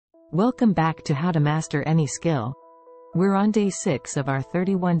Welcome back to How to Master Any Skill. We're on day 6 of our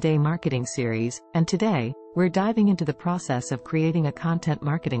 31-day marketing series, and today, we're diving into the process of creating a content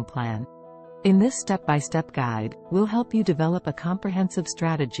marketing plan. In this step-by-step guide, we'll help you develop a comprehensive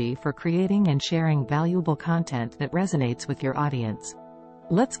strategy for creating and sharing valuable content that resonates with your audience.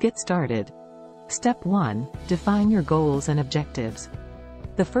 Let's get started. Step 1. Define your goals and objectives.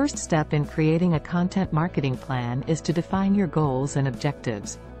 The first step in creating a content marketing plan is to define your goals and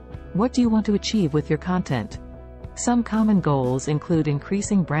objectives. What do you want to achieve with your content? Some common goals include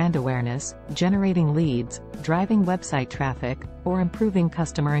increasing brand awareness, generating leads, driving website traffic, or improving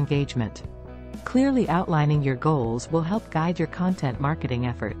customer engagement. Clearly outlining your goals will help guide your content marketing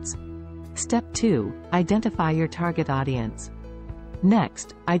efforts. Step 2. Identify your target audience.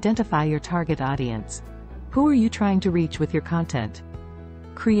 Next, identify your target audience. Who are you trying to reach with your content?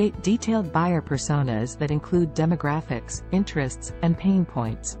 Create detailed buyer personas that include demographics, interests, and pain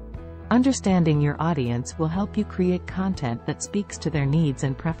points. Understanding your audience will help you create content that speaks to their needs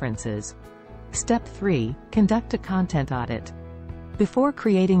and preferences. Step 3. Conduct a content audit. Before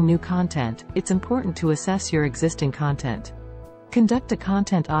creating new content, it's important to assess your existing content. Conduct a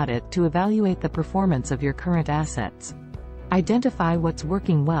content audit to evaluate the performance of your current assets. Identify what's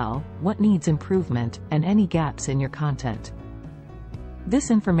working well, what needs improvement, and any gaps in your content. This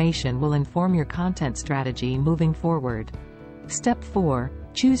information will inform your content strategy moving forward. Step 4.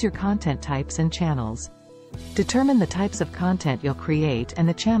 Choose your content types and channels. Determine the types of content you'll create and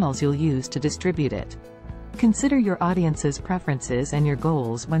the channels you'll use to distribute it. Consider your audience's preferences and your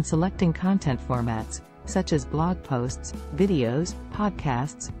goals when selecting content formats, such as blog posts, videos,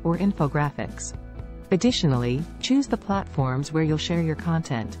 podcasts, or infographics. Additionally, choose the platforms where you'll share your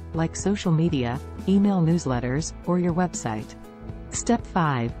content, like social media, email newsletters, or your website. Step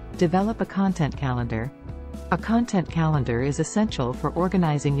 5. Develop a content calendar. A content calendar is essential for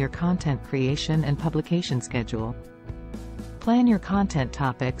organizing your content creation and publication schedule. Plan your content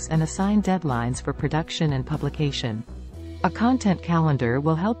topics and assign deadlines for production and publication. A content calendar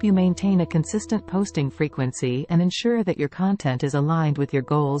will help you maintain a consistent posting frequency and ensure that your content is aligned with your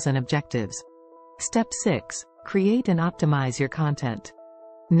goals and objectives. Step 6. Create and optimize your content.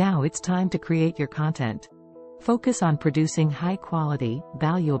 Now it's time to create your content. Focus on producing high-quality,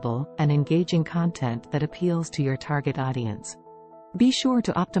 valuable, and engaging content that appeals to your target audience. Be sure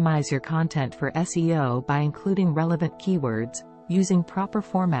to optimize your content for SEO by including relevant keywords, using proper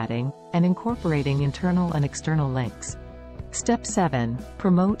formatting, and incorporating internal and external links. Step 7.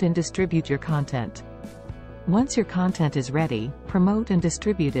 Promote and distribute your content. Once your content is ready, promote and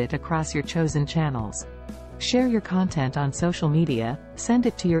distribute it across your chosen channels. Share your content on social media, send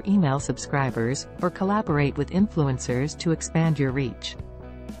it to your email subscribers, or collaborate with influencers to expand your reach.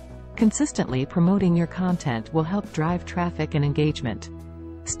 Consistently promoting your content will help drive traffic and engagement.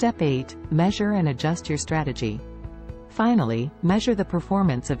 Step 8. Measure and adjust your strategy. Finally, measure the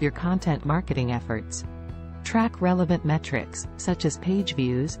performance of your content marketing efforts. Track relevant metrics, such as page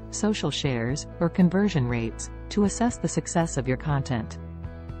views, social shares, or conversion rates, to assess the success of your content.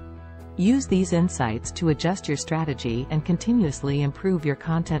 Use these insights to adjust your strategy and continuously improve your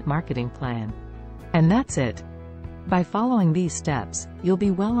content marketing plan. And that's it. By following these steps, you'll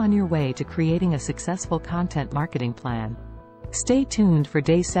be well on your way to creating a successful content marketing plan. Stay tuned for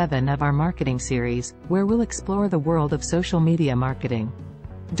day 7 of our marketing series, where we'll explore the world of social media marketing.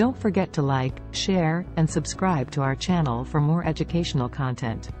 Don't forget to like, share, and subscribe to our channel for more educational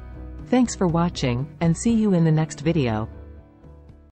content. Thanks for watching, and see you in the next video.